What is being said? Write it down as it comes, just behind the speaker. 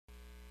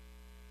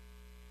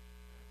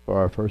For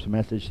our first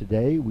message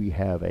today, we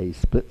have a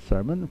split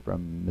sermon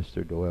from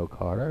Mr. Doyle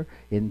Carter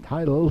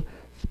entitled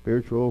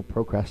Spiritual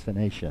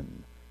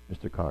Procrastination.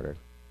 Mr. Carter.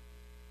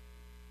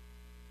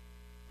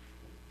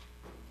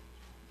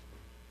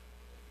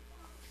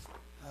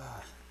 As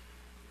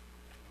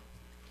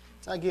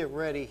I get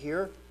ready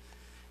here,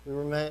 we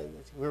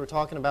were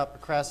talking about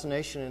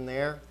procrastination in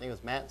there. I think it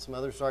was Matt and some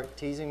others started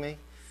teasing me.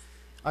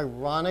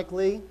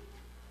 Ironically,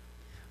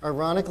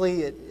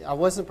 I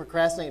wasn't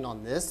procrastinating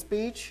on this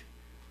speech,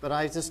 but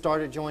I just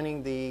started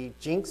joining the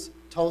Jinx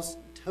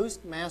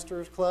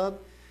Toastmasters Club,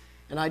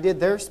 and I did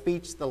their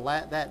speech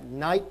that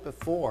night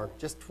before,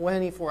 just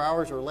 24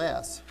 hours or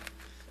less.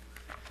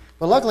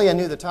 But luckily I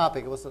knew the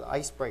topic. It was the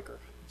icebreaker.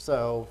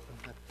 So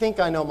I think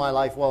I know my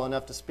life well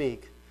enough to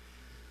speak.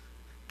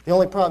 The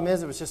only problem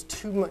is it was just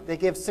too much. They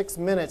gave 6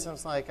 minutes, and I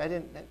was like,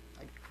 I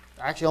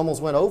actually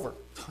almost went over.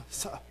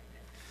 So.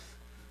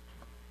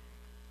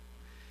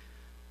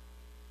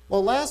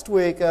 Well, last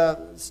week,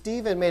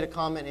 Steve had made a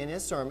comment in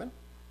his sermon,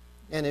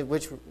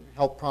 which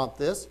helped prompt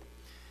this.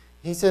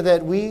 He said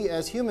that we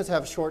as humans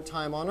have a short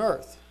time on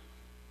earth,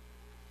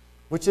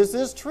 which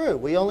is true.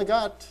 We only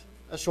got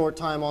a short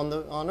time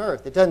on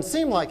earth. It doesn't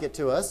seem like it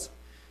to us,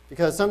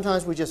 because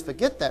sometimes we just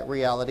forget that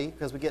reality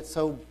because we get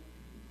so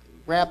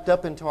wrapped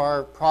up into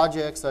our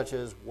projects such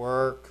as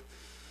work,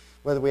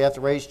 whether we have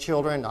to raise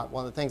children, not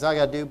one of the things I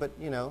got to do, but,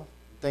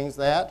 things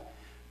that.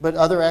 But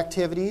other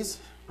activities,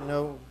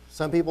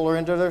 some people are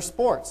into their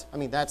sports. I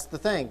mean, that's the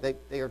thing.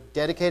 They are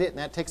dedicated, and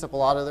that takes up a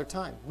lot of their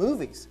time.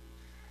 Movies.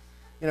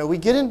 We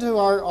get into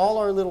all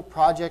our little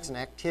projects and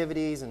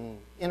activities and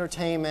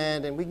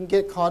entertainment, and we can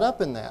get caught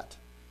up in that.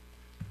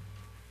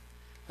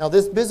 Now,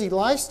 this busy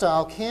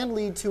lifestyle can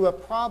lead to a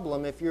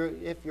problem if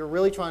you're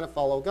really trying to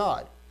follow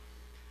God.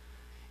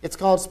 It's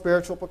called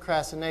spiritual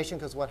procrastination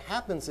because what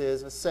happens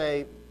is, let's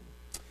say,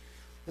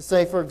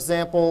 for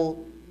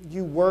example,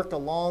 you worked a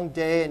long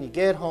day and you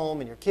get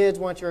home and your kids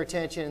want your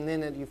attention, and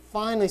then you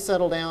finally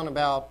settle down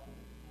about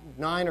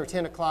 9 or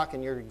 10 o'clock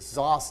and you're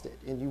exhausted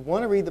and you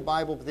want to read the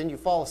Bible, but then you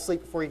fall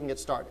asleep before you can get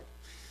started.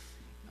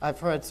 I've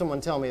heard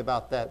someone tell me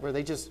about that, where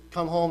they just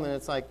come home and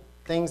it's like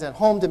things at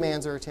home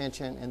demands their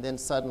attention, and then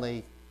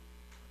suddenly...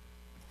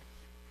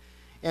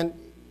 And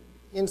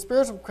in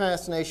spiritual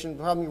procrastination,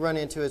 the problem you run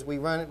into is we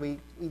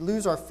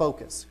lose our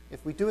focus.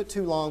 If we do it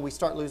too long, we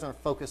start losing our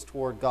focus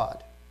toward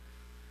God.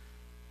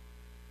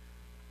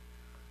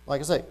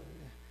 Like I say,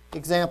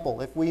 example,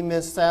 if we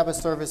miss Sabbath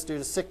service due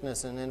to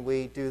sickness, and then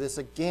we do this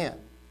again,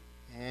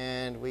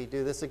 and we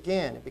do this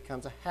again, it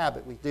becomes a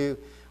habit.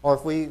 Or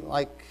if we,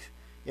 like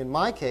in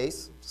my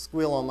case,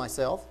 squeal on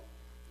myself,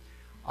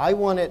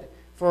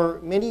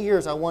 for many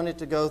years I wanted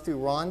to go through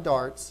Ron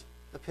Dart's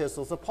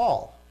Epistles of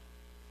Paul.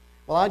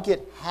 Well, I'd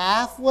get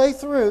halfway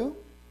through,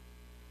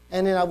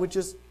 and then I would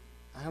just,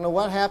 I don't know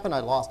what happened. I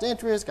lost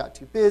interest, got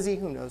too busy,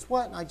 who knows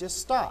what, and I just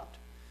stopped.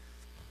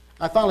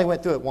 I finally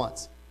went through it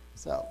once.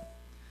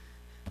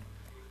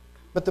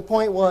 But the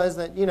point was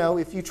that,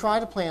 if you try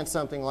to plan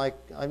something like,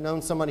 I've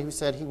known somebody who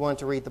said he wanted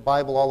to read the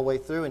Bible all the way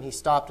through, and he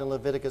stopped in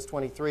Leviticus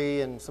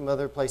 23 and some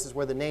other places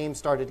where the names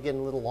started to get a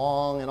little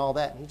long and all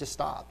that, and he just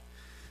stopped.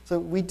 So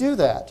we do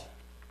that.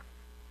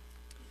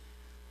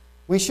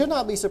 We should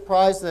not be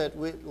surprised that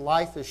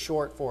life is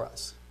short for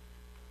us.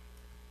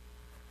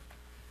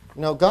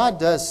 God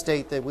does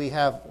state the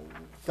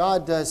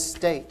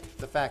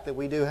fact that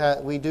we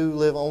do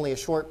live only a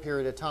short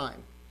period of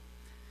time.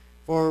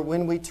 For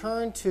when we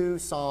turn to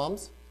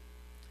Psalms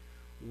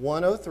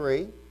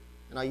 103,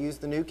 and I use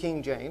the New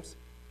King James,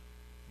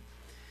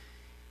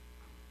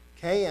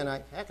 okay, and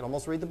I can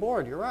almost read the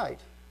board, you're right.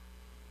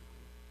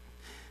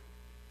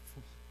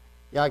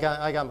 Yeah, I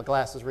got my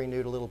glasses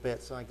renewed a little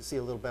bit, so I can see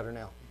a little better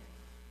now.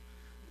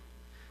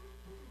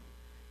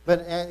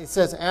 But it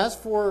says, as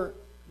for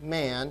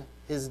man,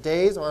 his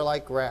days are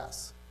like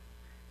grass.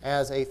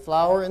 As a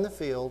flower in the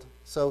field,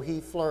 so he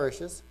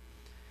flourishes.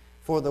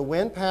 For the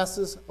wind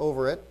passes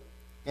over it,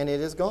 and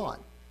it is gone,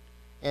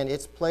 and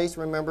its place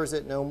remembers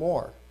it no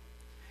more.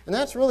 And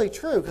that's really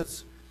true,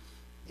 because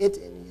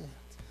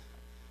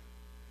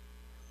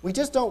we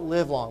just don't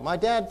live long. My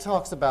dad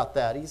talks about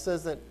that. He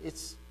says that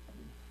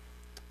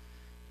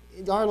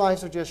our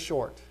lives are just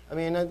short. I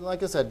mean,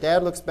 like I said,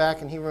 Dad looks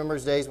back and he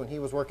remembers days when he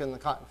was working in the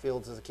cotton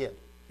fields as a kid,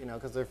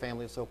 because their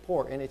family was so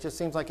poor. And it just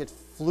seems like it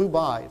flew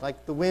by.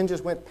 Like the wind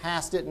just went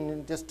past it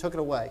and just took it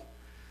away.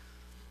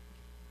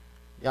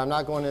 Yeah, I'm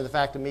not going into the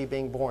fact of me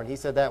being born. He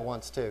said that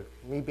once too,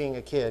 me being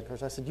a kid. Of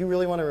course, I said, you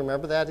really want to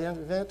remember that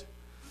event?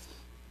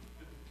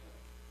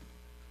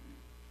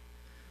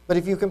 But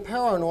if you compare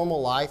our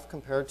normal life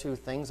compared to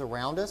things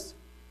around us,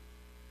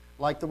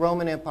 like the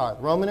Roman Empire.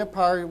 The Roman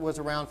Empire was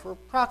around for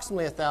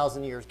approximately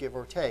 1,000 years, give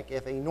or take.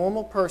 If a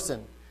normal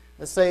person,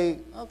 let's say,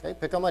 okay,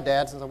 pick on my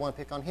dad since I want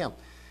to pick on him.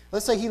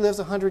 Let's say he lives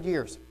 100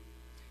 years.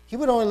 He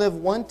would only live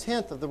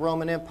 1/10 of the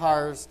Roman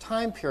Empire's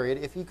time period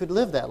if he could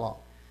live that long.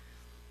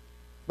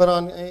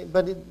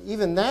 But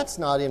even that's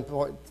not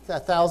important.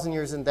 1,000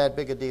 years isn't that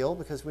big a deal,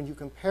 because when you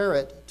compare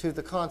it to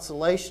the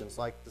constellations,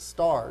 like the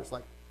stars,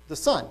 like the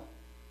sun.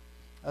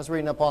 I was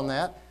reading up on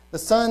that. The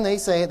sun, they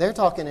say, they're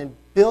talking in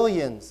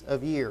billions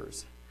of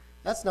years.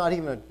 That's not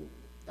even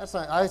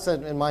I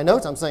said in my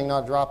notes, I'm saying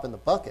not a drop in the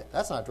bucket.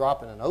 That's not a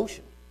drop in an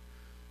ocean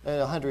in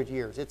 100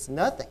 years. It's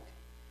nothing.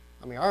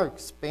 I mean, our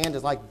span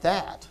is like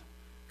that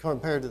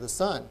compared to the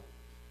sun.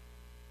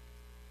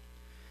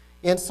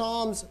 In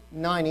Psalms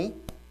 90,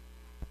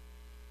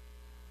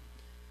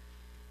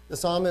 the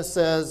psalmist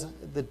says,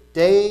 the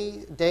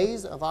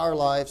days of our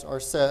lives are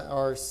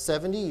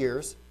 70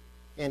 years,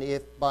 and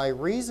if by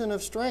reason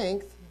of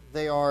strength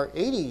they are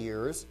 80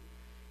 years,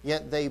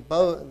 yet their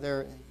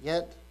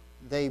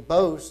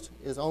boast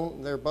is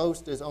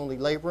only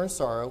labor and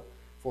sorrow,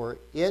 for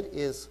it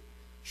is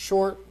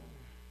short.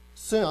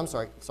 Soon, I'm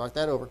sorry, start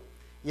that over.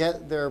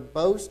 Yet their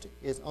boast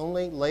is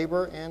only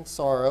labor and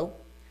sorrow,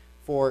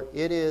 for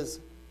it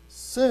is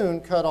soon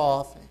cut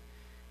off,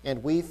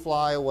 and we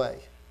fly away.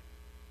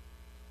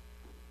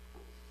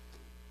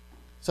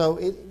 So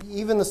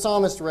even the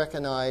psalmist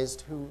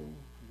recognized, who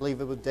I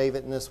believe it was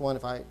David in this one,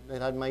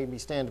 and I may be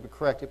stand to be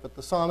corrected, but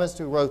the psalmist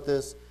who wrote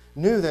this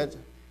knew that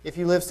if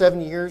you live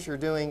 70 years, you're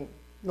doing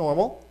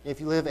normal. If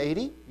you live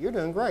 80, you're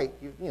doing great.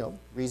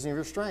 Reason of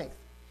your strength.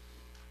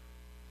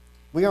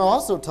 We are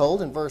also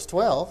told in verse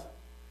 12,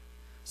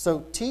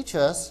 so teach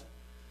us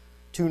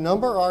to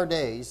number our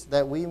days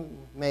that we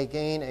may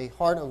gain a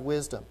heart of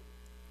wisdom.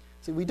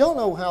 See, we don't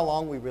know how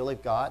long we really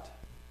got,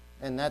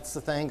 and that's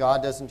the thing.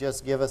 God doesn't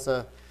just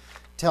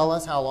tell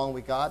us how long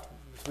we got.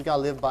 We got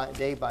to live by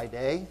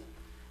day.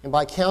 And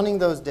by counting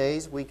those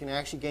days, we can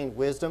actually gain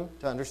wisdom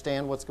to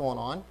understand what's going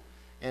on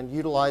and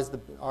utilize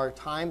our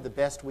time the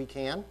best we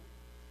can.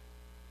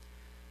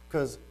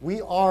 Because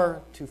we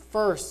are to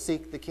first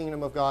seek the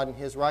kingdom of God and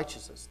His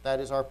righteousness. That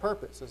is our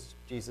purpose, as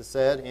Jesus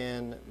said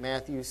in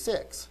Matthew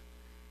 6.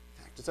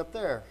 In fact, it's up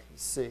there.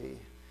 Let's see.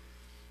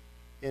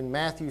 In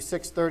Matthew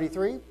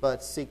 6:33,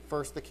 but seek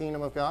first the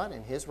kingdom of God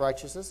and His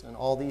righteousness, and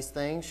all these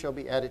things shall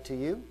be added to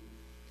you.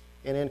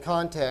 And in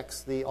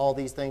context, all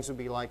these things would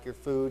be like your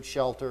food,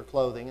 shelter,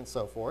 clothing, and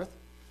so forth.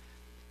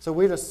 So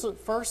we're to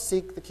first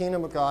seek the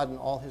kingdom of God and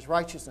all His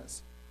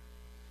righteousness.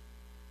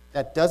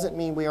 That doesn't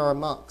mean we are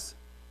monks.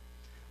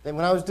 Then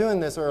when I was doing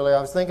this earlier,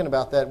 I was thinking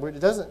about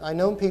that. I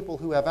know people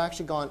who have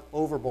actually gone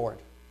overboard.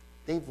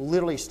 They've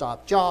literally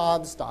stopped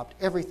jobs, stopped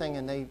everything,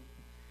 and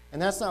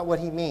that's not what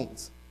he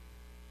means.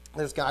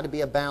 There's got to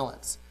be a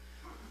balance.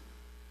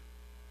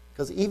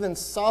 Because even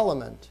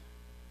Solomon,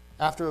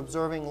 after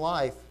observing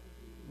life,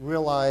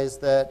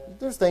 realized that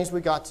there's things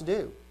we got to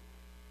do.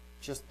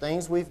 Just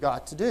things we've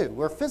got to do.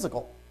 We're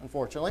physical,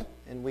 unfortunately,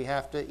 and we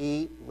have to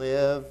eat,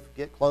 live,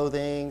 get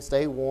clothing,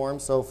 stay warm,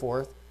 so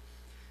forth.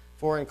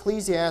 For in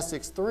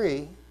Ecclesiastes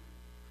 3,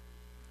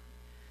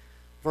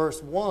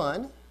 verse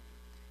 1,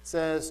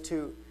 says,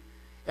 to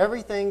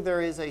everything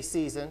there is a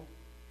season,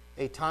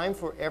 a time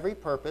for every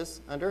purpose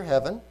under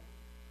heaven.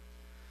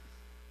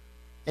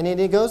 And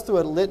it goes through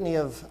a litany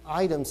of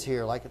items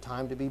here, like a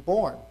time to be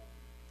born,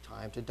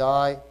 time to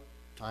die,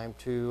 time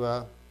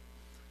to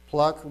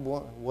pluck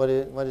what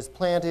is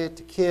planted,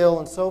 to kill,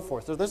 and so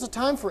forth. So there's a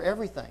time for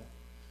everything.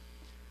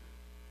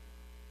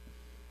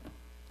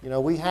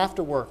 We have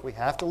to work. We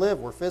have to live.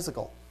 We're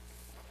physical.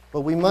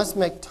 But we must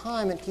make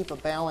time and keep a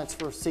balance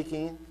for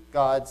seeking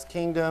God's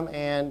kingdom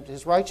and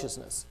His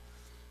righteousness.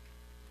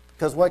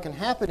 Because what can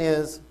happen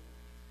is,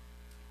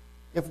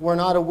 if we're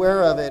not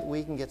aware of it,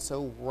 we can get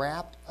so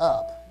wrapped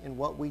up in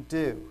what we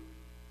do.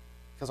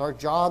 Because our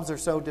jobs are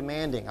so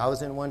demanding. I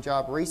was in one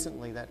job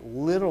recently that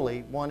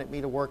literally wanted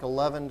me to work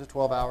 11 to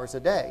 12 hours a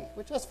day,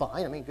 which is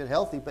fine. I mean, good,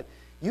 healthy. But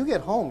you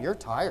get home, you're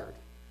tired.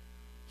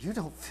 You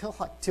don't feel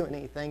like doing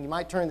anything. You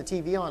might turn the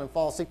TV on and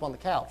fall asleep on the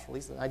couch. At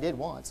least I did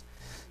once.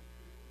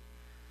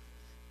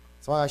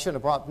 So I shouldn't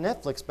have brought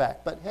Netflix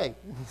back, but hey.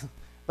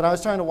 But I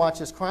was trying to watch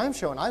this crime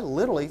show, and I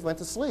literally went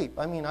to sleep.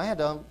 I mean, I had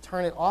to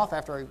turn it off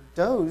after I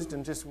dozed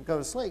and just go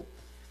to sleep.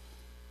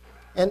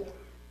 And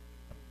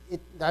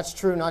that's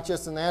true not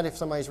just in that. If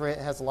somebody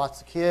has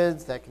lots of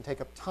kids, that can take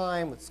up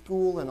time with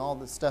school and all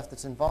the stuff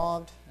that's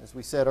involved, as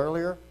we said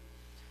earlier.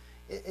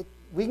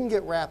 We can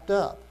get wrapped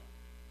up.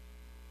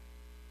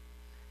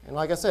 And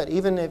like I said,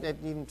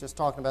 even just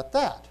talking about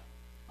that,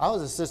 I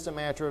was assistant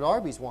manager at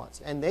Arby's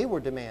once, and they were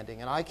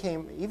demanding. And I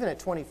came, even at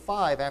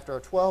 25, after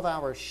a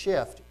 12-hour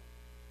shift,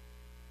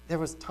 there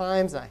was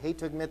times, and I hate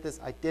to admit this,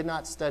 I did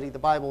not study the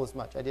Bible as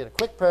much. I did a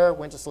quick prayer,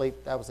 went to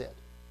sleep, that was it.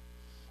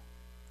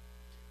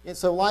 And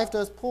so life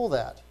does pull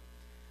that.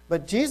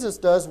 But Jesus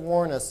does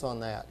warn us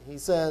on that. He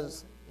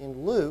says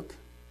in Luke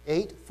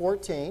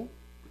 8:14,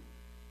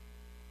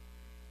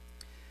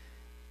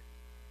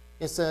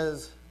 it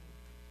says,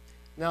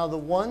 now the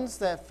ones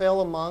that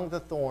fell among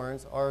the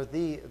thorns are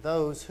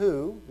those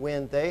who,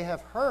 when they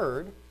have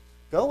heard,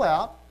 go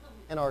out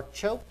and are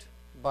choked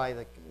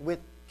with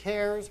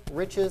cares,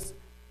 riches,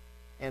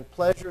 and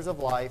pleasures of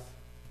life,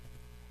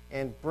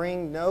 and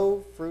bring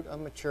no fruit of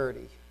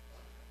maturity.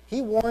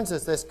 He warns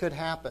us this could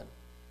happen.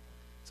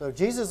 So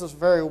Jesus was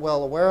very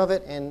well aware of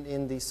it, and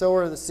in the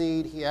sower of the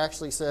seed, he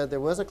actually said there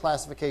was a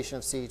classification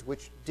of seeds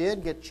which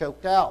did get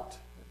choked out.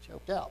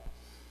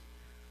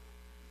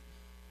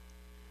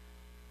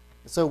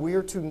 So we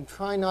are to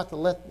try not to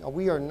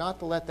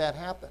let that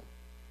happen.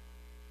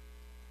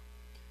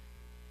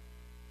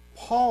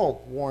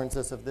 Paul warns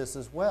us of this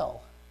as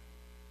well.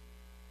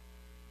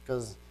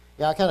 Because,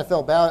 I kind of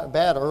felt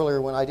bad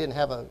earlier when I didn't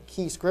have a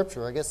key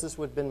scripture. I guess this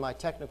would have been my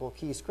technical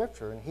key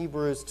scripture in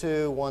Hebrews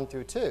 2, 1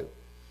 through 2. It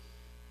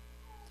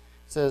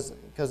says,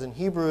 because in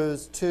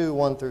Hebrews 2,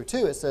 1 through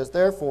 2, it says,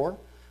 "Therefore,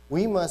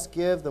 we must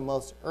give the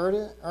most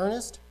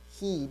earnest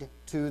heed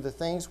to the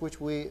things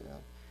we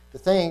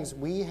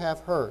have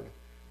heard,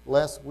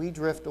 lest we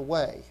drift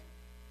away.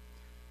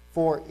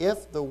 For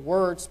if the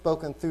word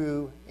spoken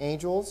through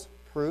angels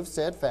proves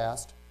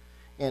steadfast,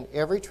 and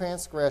every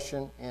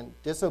transgression and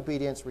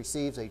disobedience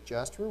receives a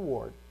just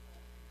reward,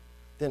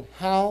 then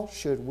how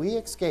should we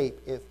escape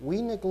if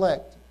we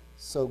neglect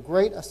so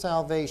great a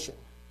salvation?"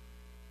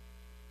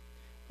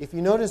 If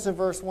you notice in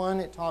verse 1,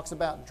 it talks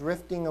about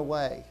drifting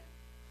away.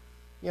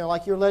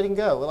 Like you're letting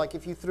go. Like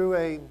if you threw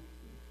a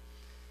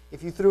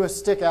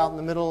stick out in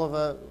the middle of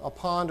a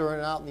pond or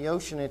out in the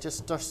ocean, it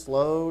just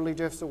slowly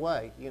drifts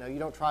away. You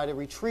don't try to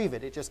retrieve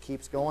it. It just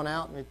keeps going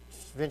out and it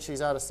eventually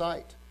is out of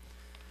sight.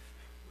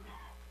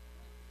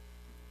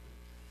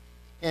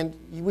 And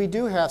we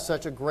do have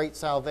such a great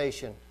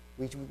salvation.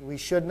 We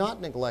should not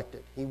neglect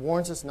it. He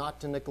warns us not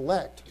to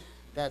neglect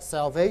that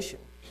salvation.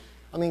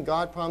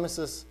 God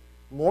promises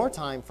more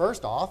time,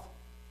 first off,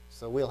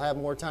 so we'll have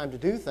more time to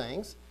do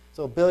things.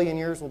 So 1 billion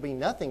years will be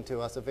nothing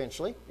to us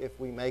eventually if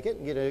we make it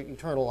and get an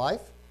eternal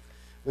life.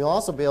 We'll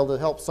also be able to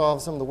help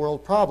solve some of the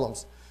world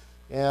problems.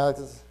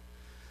 Because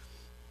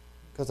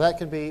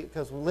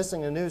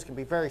listening to the news can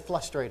be very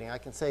frustrating, I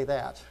can say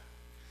that.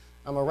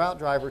 I'm a route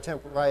driver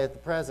right at the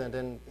present,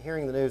 and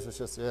hearing the news was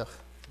just, ugh.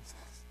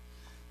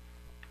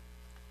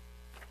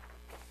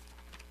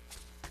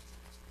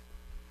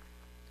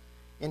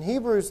 In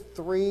Hebrews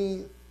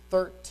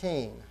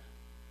 3:13,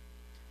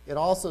 it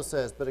also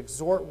says, "But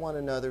exhort one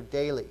another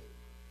daily,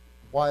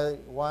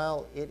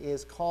 while it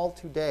is called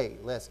today,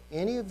 lest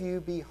any of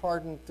you be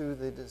hardened through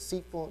the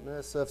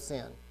deceitfulness of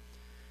sin."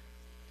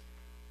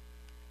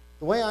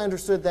 The way I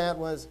understood that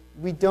was,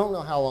 we don't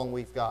know how long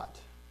we've got,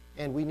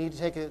 and we need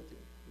to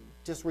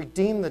just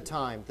redeem the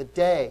time, the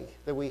day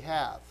that we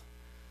have.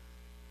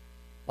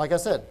 Like I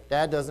said,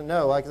 Dad doesn't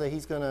know. Like I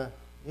said,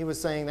 he was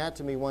saying that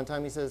to me one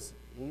time. He says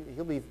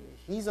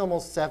he's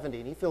almost 70,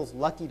 and he feels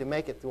lucky to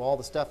make it through all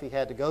the stuff he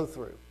had to go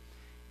through.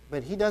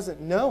 But he doesn't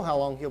know how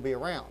long he'll be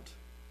around.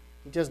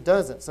 He just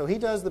doesn't. So he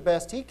does the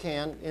best he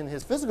can in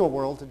his physical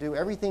world to do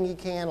everything he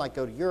can, like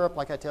go to Europe,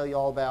 like I tell you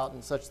all about,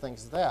 and such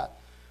things as that.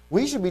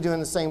 We should be doing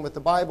the same with the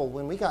Bible.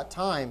 When we got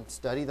time,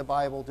 study the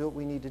Bible, do what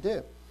we need to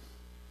do.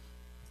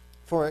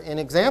 For an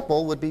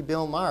example would be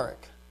Bill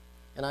Myrick.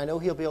 And I know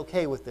he'll be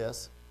okay with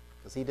this,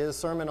 because he did a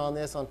sermon on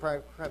this on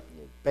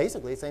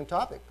basically the same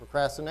topic,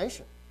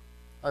 procrastination,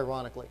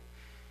 ironically.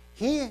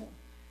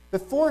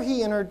 Before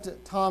he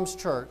entered Tom's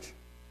church,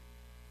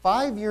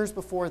 5 years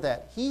before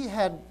that, he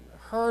had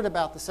heard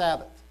about the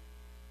Sabbath.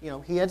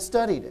 He had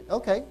studied it.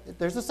 Okay,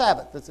 there's a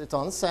Sabbath. It's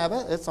on the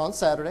Sabbath. It's on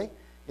Saturday.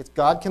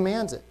 God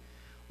commands it.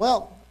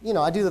 Well,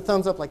 I do the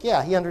thumbs up like,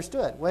 yeah, he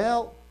understood.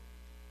 Well,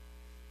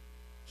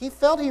 he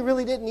felt he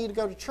really didn't need to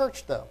go to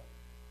church, though.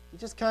 He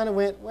just kind of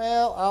went,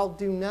 well, I'll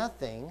do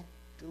nothing,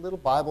 do a little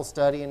Bible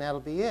study, and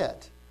that'll be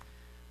it.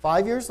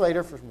 5 years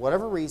later, for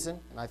whatever reason,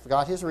 and I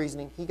forgot his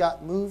reasoning, he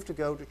got moved to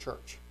go to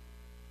church.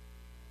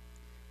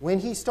 When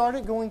he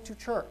started going to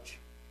church,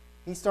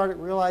 he started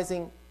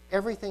realizing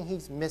everything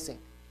he's missing.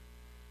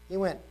 He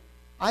went,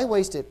 I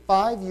wasted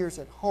 5 years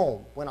at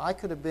home when I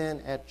could have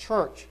been at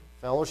church,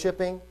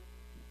 fellowshipping,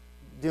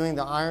 doing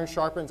the iron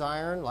sharpens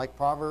iron, like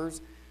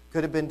Proverbs.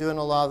 Could have been doing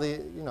a lot of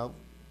the,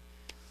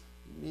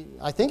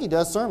 I think he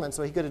does sermons,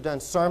 so he could have done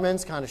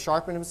sermons, kind of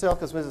sharpened himself,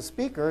 because as a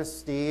speaker,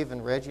 Steve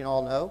and Reggie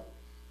all know,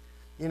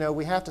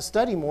 we have to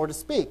study more to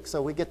speak,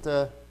 so we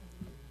cut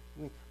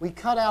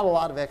out a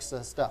lot of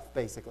extra stuff,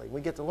 basically.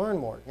 We get to learn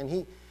more, and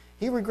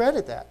he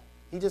regretted that.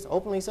 He just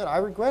openly said, I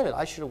regret it.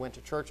 I should have went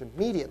to church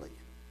immediately.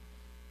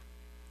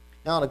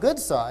 Now, on a good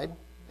side,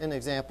 an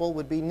example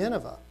would be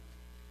Nineveh.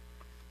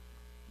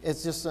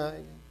 It's just,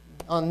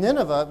 on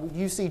Nineveh,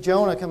 you see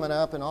Jonah coming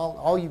up, and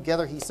all you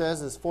gather, he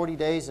says, is 40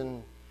 days,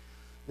 and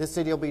this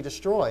city will be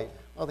destroyed.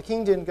 Well, the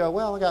king didn't go,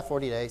 well, I got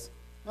 40 days.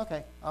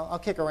 Okay, I'll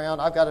kick around.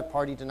 I've got a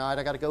party tonight.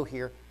 I got to go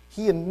here.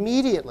 He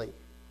immediately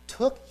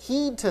took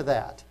heed to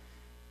that,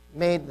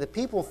 made the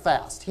people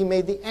fast. He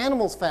made the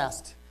animals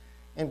fast.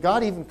 And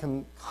God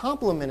even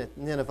complimented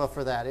Nineveh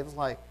for that. It was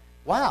like,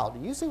 wow,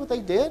 do you see what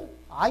they did?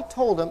 I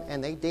told them,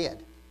 and they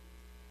did.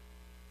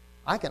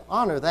 I can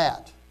honor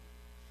that.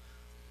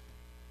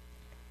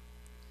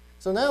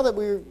 So now that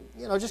we're,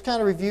 just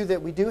kind of review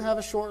that we do have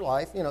a short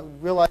life,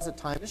 realize that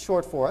time is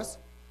short for us,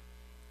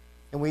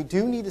 and we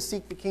do need to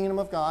seek the kingdom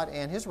of God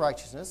and His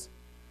righteousness.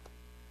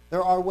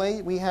 There are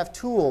ways, we have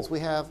tools.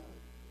 We have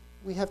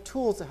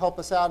tools to help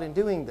us out in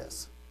doing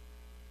this.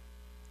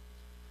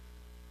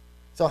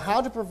 So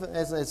how to prevent,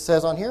 as it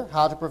says on here,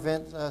 how to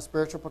prevent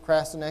spiritual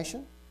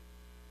procrastination.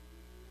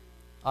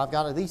 I've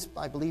got at least,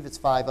 I believe it's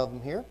 5 of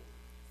them here.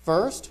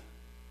 First,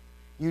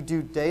 You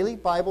do daily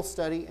Bible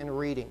study and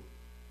reading.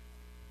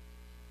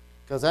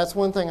 Because that's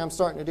one thing I'm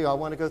starting to do. I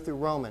want to go through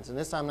Romans. And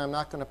this time I'm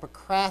not going to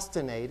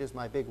procrastinate, is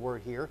my big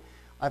word here.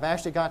 I've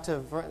actually got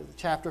to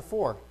chapter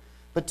 4.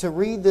 But to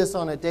read this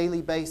on a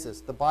daily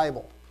basis, the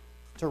Bible,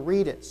 to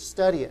read it,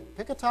 study it,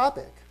 pick a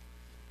topic.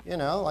 You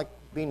know, like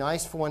be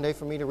nice for one day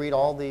for me to read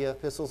all the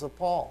epistles of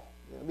Paul.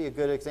 It would be a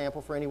good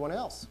example for anyone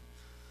else.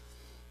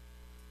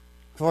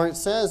 For it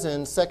says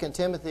in 2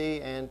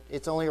 Timothy, and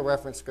it's only a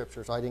reference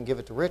scripture, so I didn't give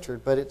it to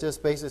Richard, but it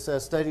just basically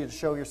says, study to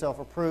show yourself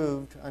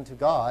approved unto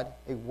God,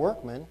 a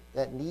workman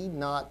that need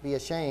not be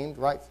ashamed,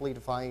 rightfully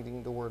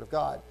dividing the word of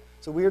God.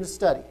 So we are to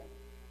study.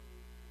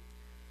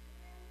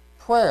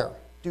 Prayer.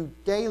 Do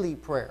daily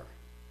prayer.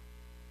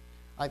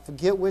 I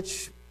forget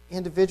which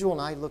individual,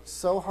 and I looked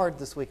so hard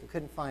this week, I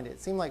couldn't find it.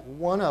 It seemed like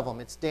one of them,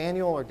 it's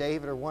Daniel or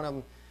David or one of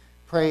them,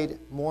 prayed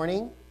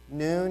morning,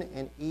 noon,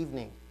 and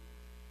evening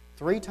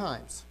 3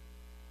 times.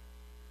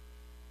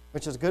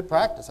 Which is good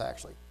practice,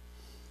 actually.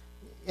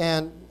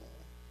 And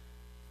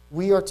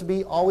we are to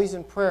be always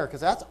in prayer,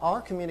 because that's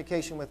our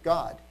communication with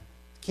God.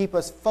 Keep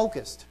us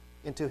focused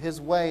into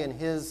His way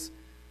and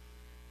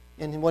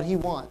in what He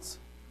wants.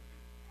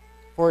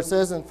 For it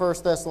says in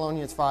 1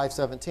 Thessalonians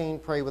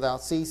 5:17, pray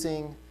without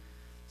ceasing.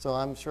 So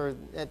I'm sure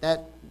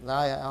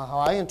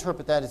how I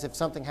interpret that is if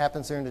something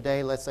happens during the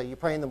day, let's say you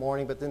pray in the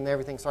morning, but then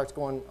everything starts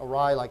going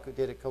awry like we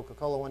did at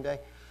Coca-Cola one day.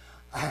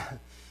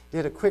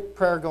 Did a quick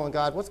prayer going,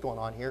 God, what's going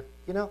on here?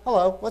 You know,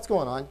 hello, what's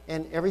going on?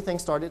 And everything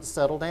started to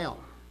settle down.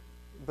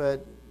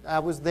 But I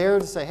was there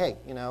to say, hey,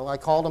 you know, I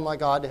called on my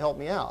God to help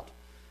me out.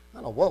 I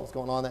don't know what was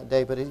going on that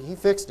day, but He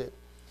fixed it.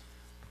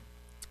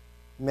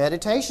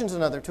 Meditation's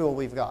another tool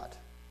we've got.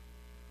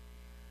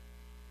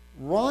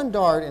 Ron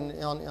Dart,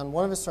 on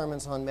one of his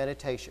sermons on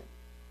meditation,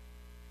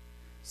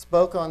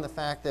 spoke on the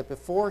fact that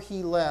before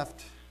he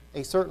left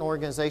a certain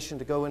organization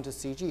to go into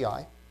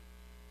CGI,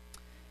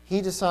 he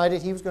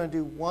decided he was going to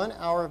do 1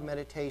 hour of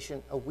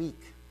meditation a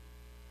week.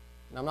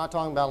 And I'm not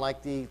talking about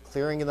like the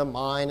clearing of the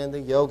mind and the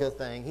yoga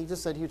thing. He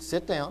just said he would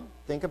sit down,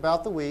 think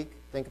about the week,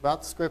 think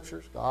about the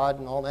scriptures, God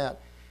and all that,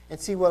 and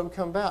see what would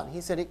come about. And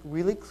he said it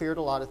really cleared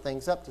a lot of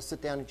things up to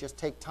sit down and just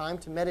take time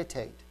to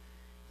meditate.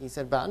 He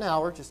said about an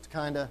hour just to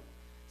kind of...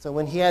 So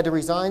when he had to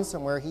resign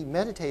somewhere, he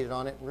meditated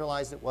on it and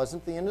realized it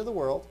wasn't the end of the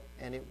world.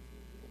 And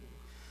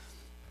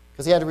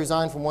because he had to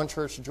resign from one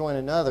church to join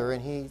another, and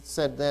he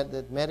said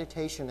that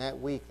meditation that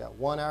week, that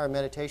 1 hour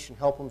meditation,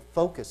 helped him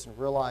focus and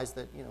realize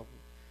that, you know,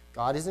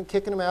 God isn't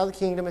kicking him out of the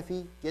kingdom if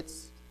he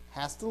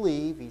has to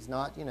leave. He's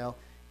not, you know,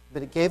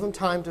 but it gave him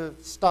time to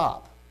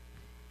stop.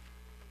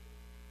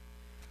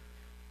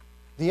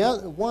 The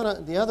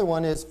other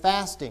one is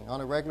fasting on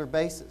a regular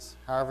basis.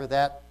 However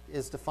that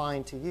is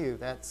defined to you.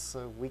 That's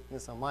a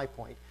weakness on my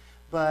point.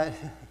 But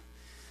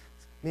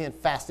me and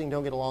fasting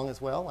don't get along as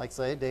well. Like I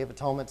say, Day of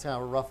Atonement's kind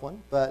of a rough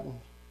one. But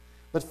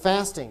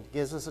fasting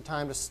gives us a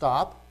time to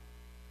stop,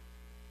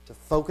 to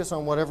focus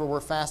on whatever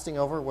we're fasting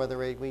over, whether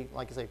we,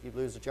 like I say, if you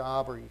lose a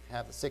job or you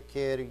have a sick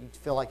kid or you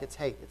feel like it's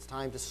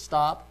time to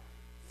stop,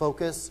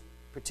 focus,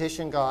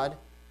 petition God.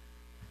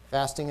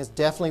 Fasting is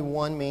definitely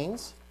one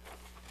means.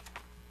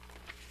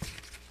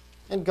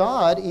 And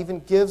God even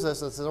gives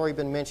us, as has already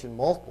been mentioned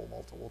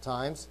multiple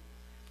times,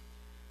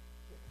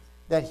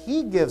 that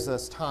He gives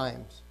us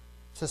times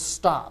to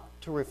stop,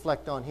 to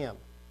reflect on Him.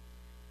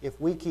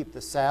 If we keep the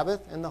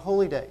Sabbath and the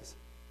holy days.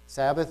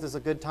 Sabbath is a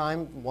good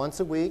time once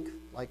a week,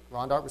 like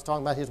Ron Dart was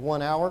talking about his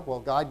 1 hour. Well,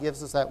 God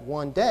gives us that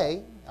one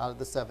day out of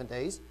the 7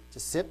 days to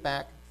sit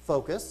back,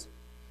 focus.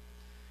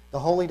 The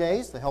holy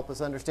days to help us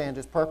understand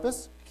His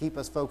purpose, keep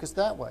us focused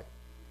that way.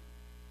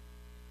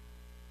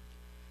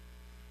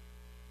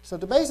 So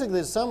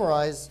to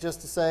summarize,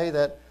 just to say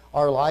that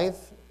our life,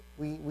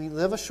 we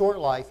live a short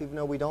life, even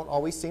though we don't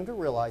always seem to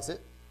realize it,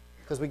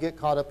 because we get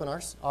caught up in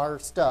our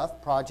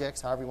stuff,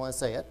 projects, however you want to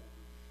say it.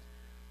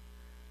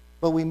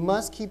 But we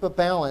must keep a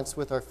balance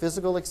with our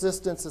physical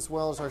existence as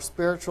well as our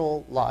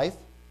spiritual life.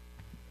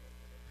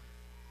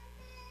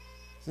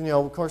 You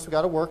know, of course, we've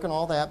got to work and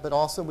all that, but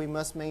also we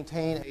must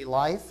maintain a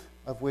life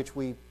of which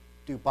we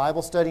do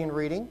Bible study and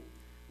reading,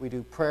 we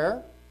do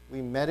prayer,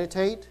 we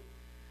meditate,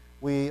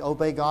 we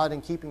obey God in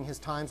keeping His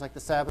times like the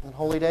Sabbath and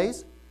holy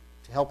days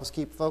to help us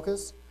keep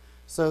focus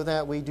so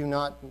that we do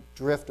not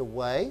drift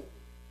away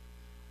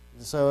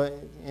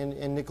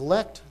and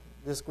neglect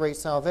this great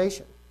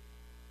salvation.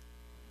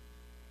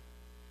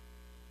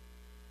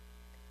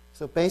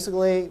 So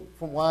basically,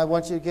 from what I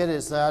want you to get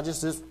is I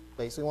just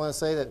basically want to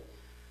say that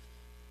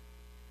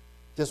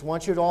just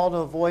want you all to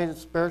avoid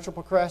spiritual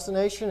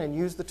procrastination and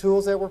use the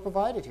tools that were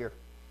provided here.